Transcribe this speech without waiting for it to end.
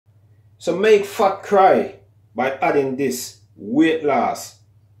So make fat cry by adding this weight loss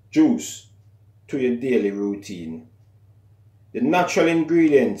juice to your daily routine. The natural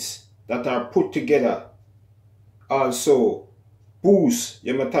ingredients that are put together also boost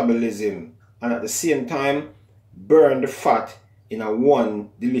your metabolism and at the same time burn the fat in a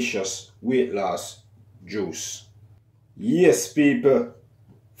one delicious weight loss juice. Yes people,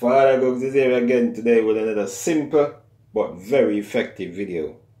 FadaGugs is here again today with another simple but very effective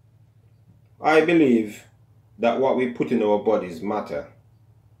video. I believe that what we put in our bodies matter.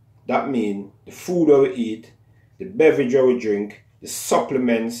 That means the food that we eat, the beverage that we drink, the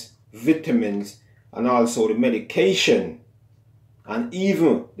supplements, vitamins, and also the medication, and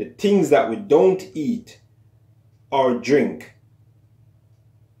even the things that we don't eat or drink.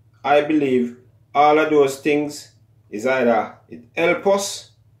 I believe all of those things is either it help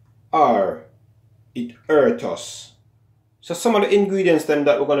us or it hurt us. So some of the ingredients then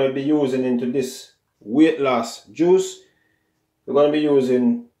that we're going to be using into this weight loss juice, we're going to be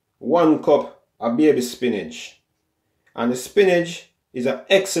using 1 cup of baby spinach. And the spinach is an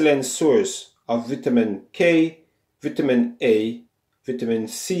excellent source of vitamin K, vitamin A, vitamin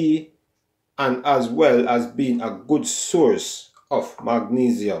C, and as well as being a good source of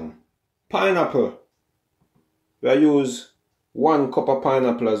magnesium. Pineapple, we use 1 cup of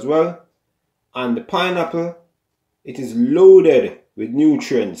pineapple as well. And the pineapple, it is loaded with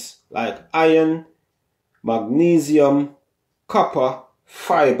nutrients like iron, magnesium, copper,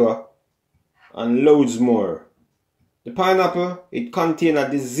 fiber, and loads more. The pineapple, it contains a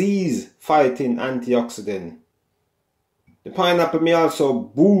disease-fighting antioxidant. The pineapple may also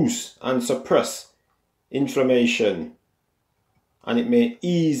boost and suppress inflammation, and it may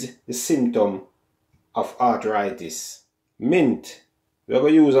ease the symptom of arthritis. Mint, we're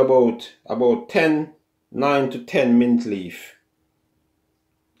going to use about 9 to 10 mint leaf.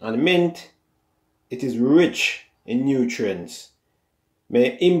 And mint, it is rich in nutrients,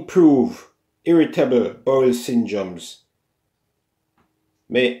 may improve irritable bowel syndromes,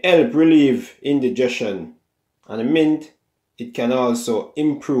 may help relieve indigestion, and mint, it can also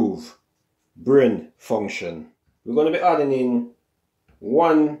improve brain function. We're going to be adding in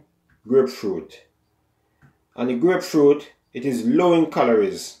 1 grapefruit. And the grapefruit, it is low in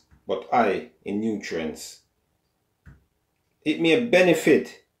calories but high in nutrients. It may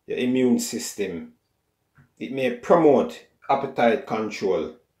benefit the immune system. It may promote appetite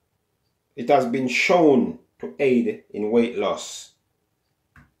control. It has been shown to aid in weight loss.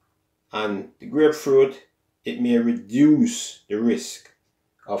 And the grapefruit, it may reduce the risk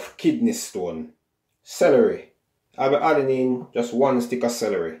of kidney stone. Celery, I'll be adding in just 1 stick of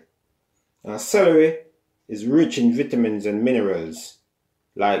celery. Now celery is rich in vitamins and minerals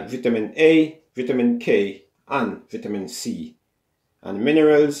like vitamin A, vitamin K, and vitamin C, and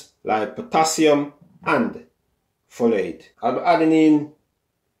minerals like potassium and folate. I'll be adding in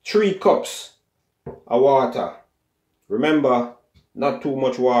 3 cups of water. Remember, not too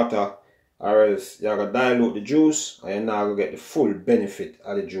much water or else you're going to dilute the juice and you're not going to get the full benefit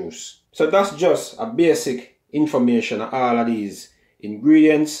of the juice. So that's just a basic information of all of these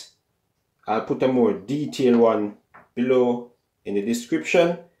ingredients. I'll put a more detailed one below in the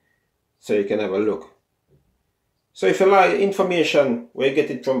description so you can have a look. So if you like the information where you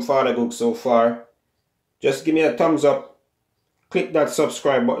get it from FadaGugs so far, just give me a thumbs up, click that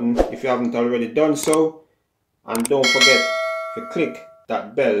subscribe button if you haven't already done so, and don't forget to click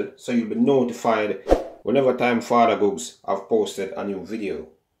that bell so you'll be notified whenever time FadaGugs have posted a new video.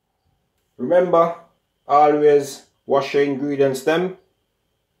 Remember, always wash your ingredients them.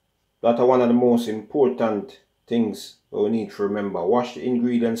 That are one of the most important things we need to remember. Wash the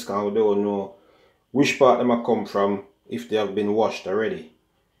ingredients because we don't know which part them are come from if they have been washed already.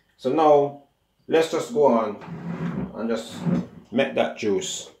 So now let's just go on and just make that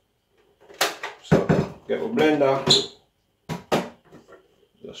juice. So get a blender,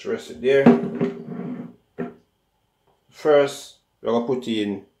 just rest it there. First we're going to put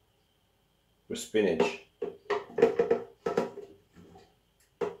in the spinach.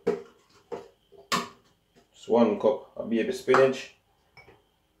 Just 1 cup of baby spinach.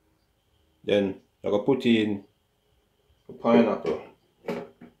 Then I'm going to put in the pineapple.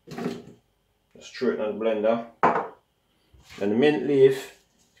 Just throw it in the blender. Then the mint leaf,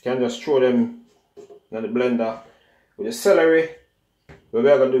 you can just throw them in the blender. With the celery, what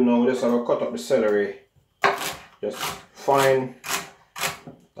we're going to do now, we're just going to cut up the celery. Just fine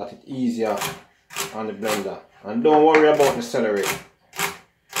that it's easier on the blender. And don't worry about the celery.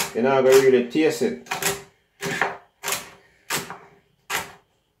 You're not going to really taste it.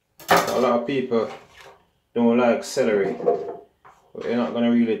 A lot of people don't like celery. but you're not going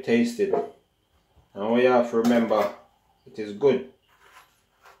to really taste it. And what you have to remember, it is good.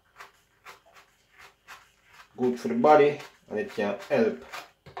 Good for the body, and it can help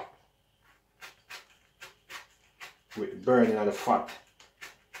with burning of the fat.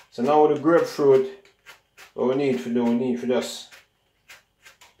 So now with the grapefruit, what we need to do, we need to just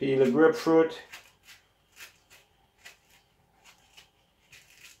peel the grapefruit.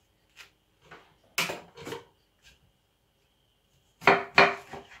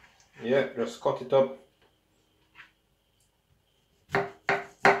 Yeah, just cut it up.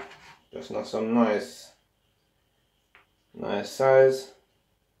 Just not some nice size.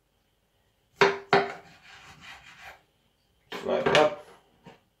 Just like that.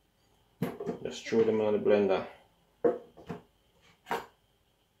 Just throw them on the blender.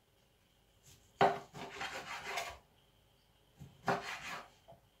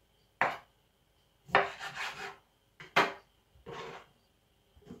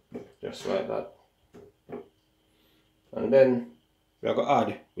 Just like that. And then we're going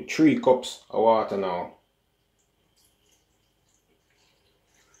to add with 3 cups of water now.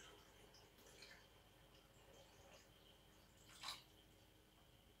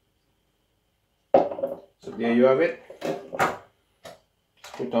 So there you have it.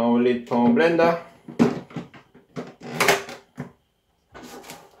 Let's put on our lid for our blender.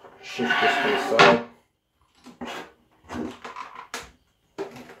 Shift this to the side.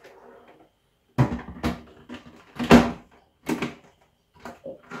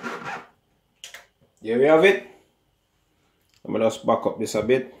 There we have it. I'm going to just back up this a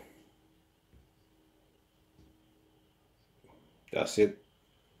bit. That's it.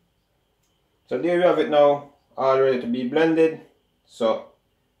 So there you have it now, all ready to be blended. So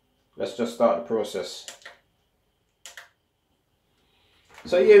let's just start the process.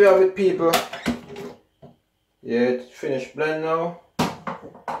 So here we have it, people. Yeah, it's finished blend now.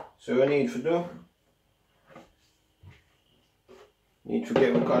 So what we need to do, need to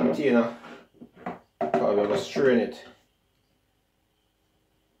get the container, because we're going to strain it.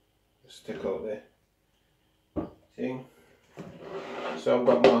 Just take out the thing. So I've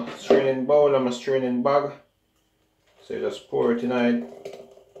got my straining bowl and my straining bag. So you just pour it in it,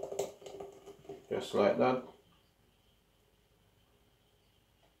 just like that.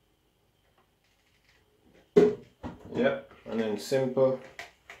 Yep, and then simple.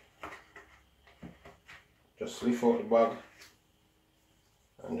 Just lift out the bag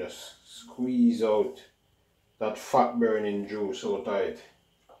and just squeeze out that fat burning juice out of it.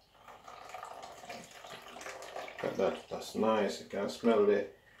 Look at that, that's nice. You can smell the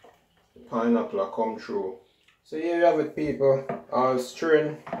pineapple come through. So here you have it, people. All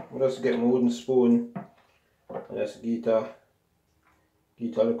strained. I'll just get my wooden spoon and just get a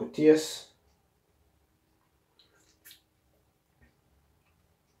little taste.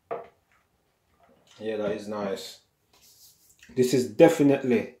 Yeah, that is nice. This is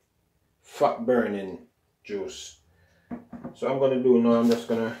definitely fat burning juice. So I'm gonna do now, I'm just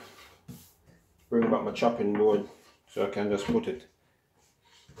gonna bring back my chopping board so I can just put it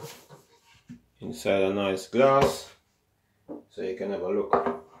inside a nice glass so you can have a look.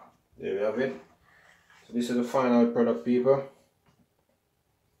 There we have it. So this is the final product, people.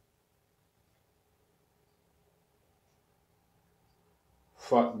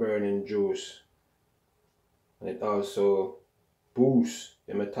 Fat burning juice, and it also boosts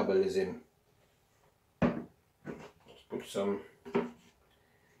the metabolism. Let's put some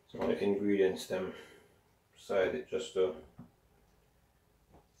of the ingredients them beside it just to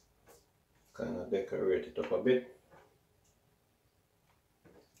kind of decorate it up a bit.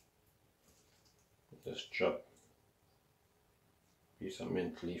 Just chop a piece of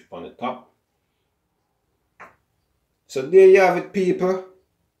mint leaf on the top. So there you have it, people.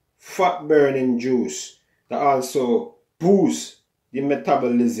 Fat burning juice that also boosts the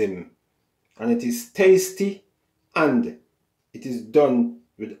metabolism, and it is tasty and it is done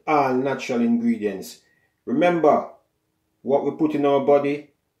with all natural ingredients. Remember, what we put in our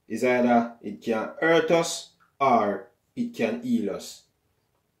body is either it can hurt us or it can heal us.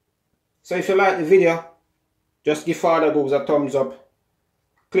 So if you like the video, just give FadaGugs a thumbs up.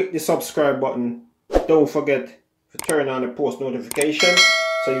 Click the subscribe button. Don't forget to turn on the post notification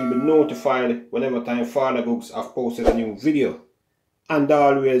so you'll be notified whenever time FadaGugs have posted a new video. And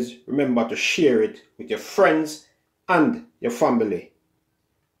always remember to share it with your friends and your family.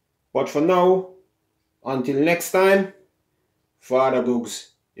 But for now, until next time, FadaGugs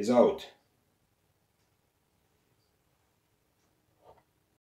is out.